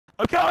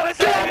I'm coming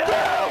to save you!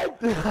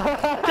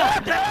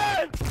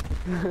 Captain!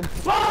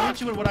 I'll hit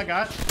you with what I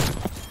got.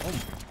 Oh,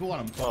 cool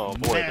on him. Oh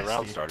boy, nasty. the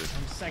round started.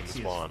 I'm sexy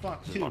as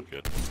fuck, This is too. not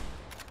good.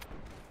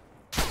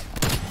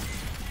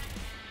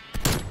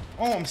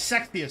 Oh, I'm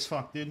sexy as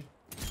fuck, dude.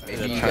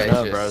 Maybe you Turn guys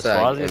up, bro. just suck.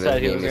 Swazi and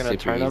said he this was game is gonna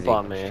super turn up easy.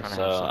 on me,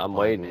 so I'm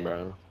waiting,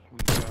 bro.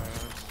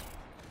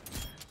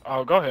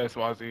 Oh, go ahead,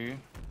 Swazi.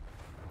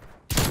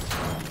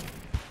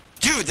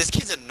 Dude, this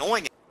kid's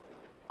annoying.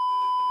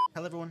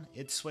 Hello everyone,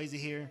 it's Swayze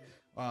here.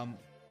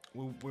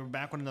 We're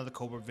back with another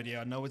Cold War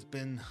video. I know we've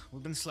been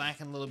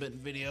slacking a little bit in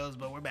videos,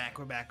 but we're back.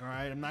 All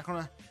right. I'm not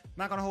gonna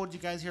hold you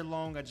guys here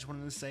long. I just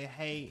wanted to say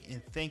hey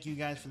and thank you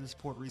guys for the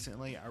support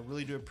recently. I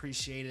really do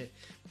appreciate it.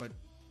 But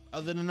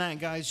other than that,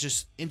 guys,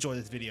 just enjoy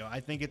this video. I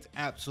think it's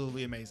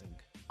absolutely amazing.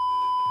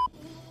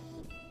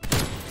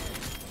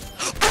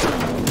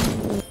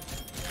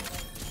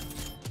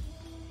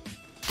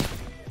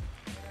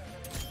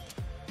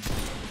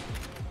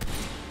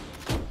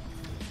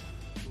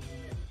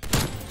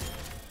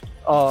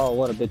 Oh,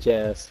 what a bitch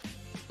ass.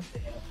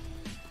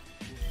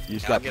 You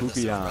just got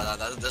poopy on.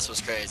 This was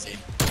crazy.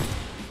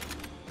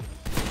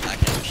 I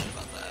can't do shit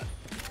about that.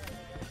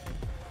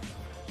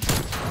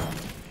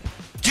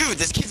 Dude,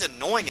 this kid's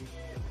annoying.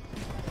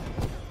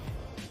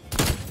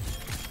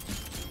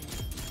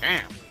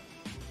 Damn.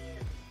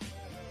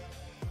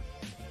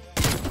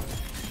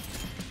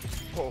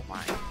 Oh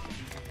my.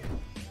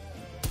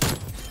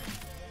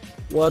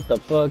 What the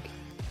fuck?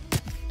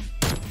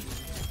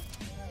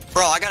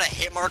 Bro, I got a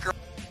hit marker.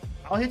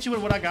 I'll hit you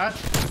with what I got.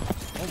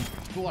 Oh,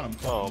 cool on him.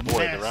 Oh boy,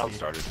 nasty. the round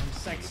started. I'm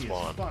sexy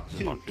as fuck, This is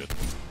too. not good.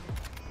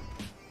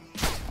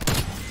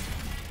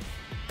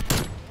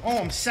 Oh,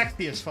 I'm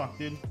sexy as fuck,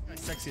 dude. I'm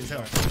sexy as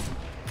hell.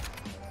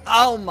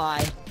 Oh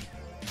my.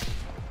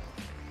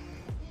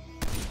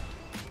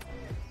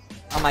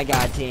 Oh my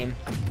god, team.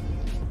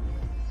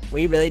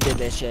 We really did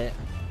this shit.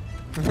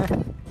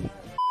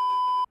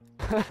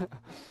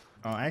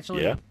 Oh,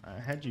 actually, Yeah. I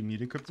had you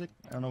muted, Cryptic.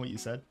 I don't know what you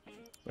said,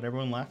 but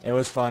everyone laughed. It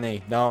was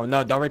funny. No,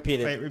 don't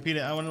repeat it. Wait, repeat it.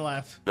 I want to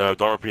laugh. No,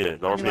 don't repeat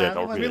it. Don't repeat it.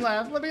 Don't Let repeat me it.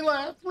 laugh. Let me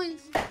laugh,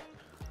 please.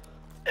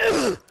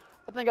 I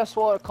think I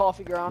swallowed a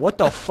coffee ground. What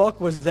the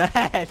fuck was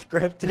that,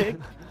 Cryptic?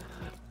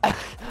 I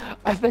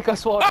think I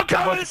swallowed I'm a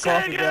coming bunch to of save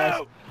coffee you!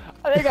 grounds.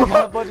 I think I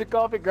got a bunch of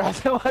coffee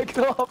grounds in my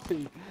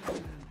coffee.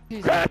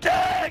 Jesus.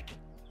 Cryptic!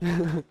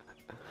 I'm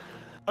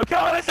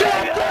coming to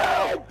save you!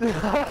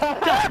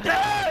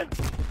 Captain!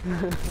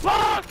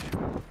 Look!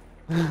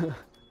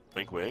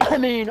 Wink, wink. I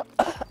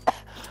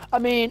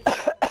mean,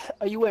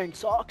 are you wearing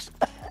socks?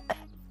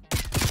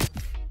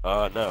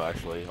 No,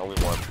 actually,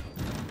 only one.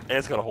 And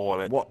it's got a hole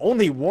in it. Well,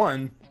 only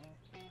one.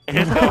 And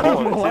it's got a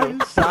hole in it, One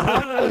too.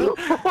 sock?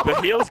 The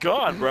heel's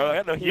gone, bro. I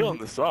got no heel in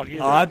the sock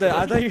either. Oh, I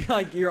thought you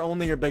like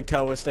only your big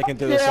toe was sticking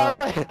through the sock.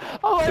 I'm like,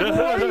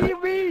 what do you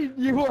mean?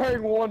 You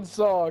wearing one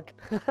sock?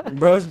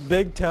 Bro's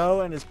big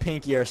toe and his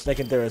pinky are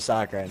sticking through his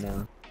sock right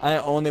now. I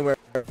only wear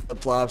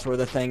flip-flops where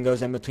the thing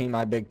goes in between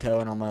my big toe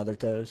and all my other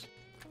toes.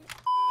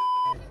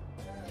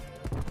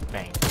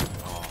 Bang.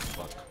 Oh,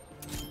 fuck.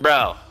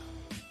 Bro.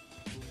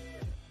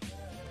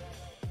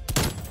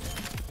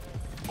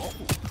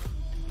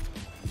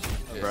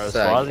 Bro,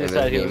 Suck, Swazi and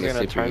said this he was game is gonna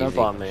super turn up easy.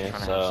 on me,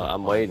 so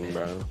I'm waiting,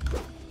 bro.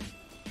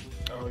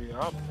 Oh yeah,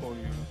 I'll pull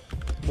you.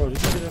 Bro,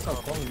 this nigga just not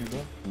calling you, bro.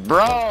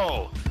 Bro!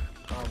 I'll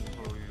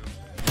pull you.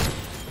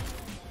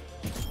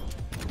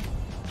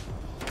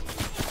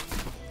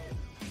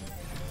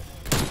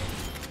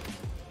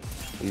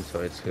 He's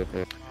side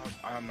skipping.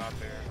 I'm not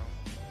there.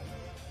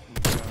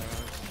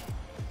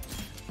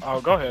 Oh,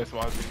 go ahead,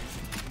 Swazi.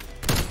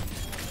 Good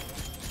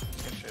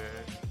shit.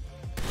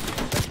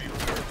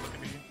 Look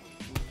at me.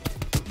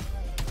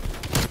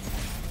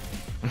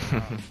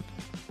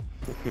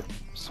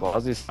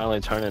 Swazi's finally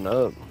turning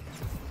up.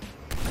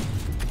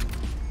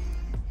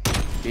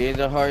 You're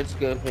the hard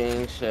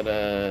scoping, shut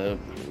up.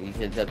 You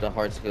kids have the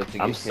hard scope to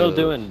get I'm still killed.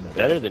 doing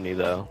better than you,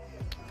 though.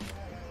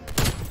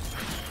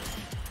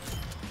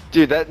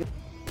 Dude, that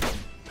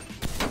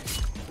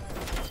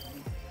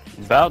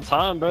About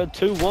time, bro.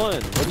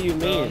 2-1. What do you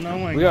mean? No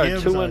one We are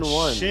gives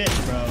 2-1. Shit,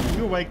 bro.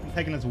 You're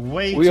taking us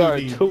way We too are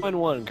deep.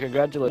 2-1.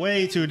 Congratulations.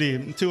 Way too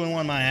deep.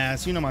 2-1 my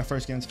ass. You know my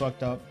first game's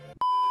fucked up.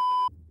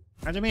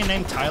 Imagine being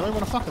named Tyler.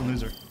 What a fucking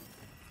loser.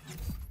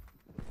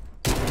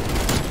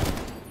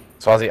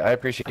 Swazi, I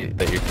appreciate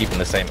that you're keeping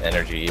the same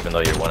energy even though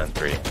you're 1-3.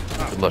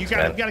 Oh, Good looks, you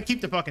gotta man. keep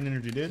the fucking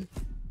energy, dude.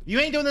 You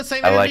ain't doing the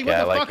same I energy. like it, What I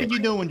the like fuck it. are you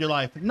doing in your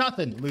life?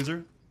 Nothing,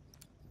 loser.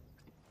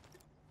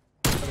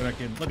 Look at that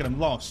kid. Look at him.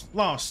 Lost.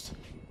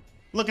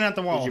 Looking at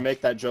the wall. Did you make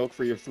that joke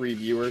for your 3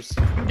 viewers?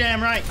 You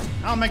damn right.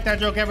 I'll make that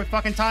joke every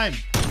fucking time.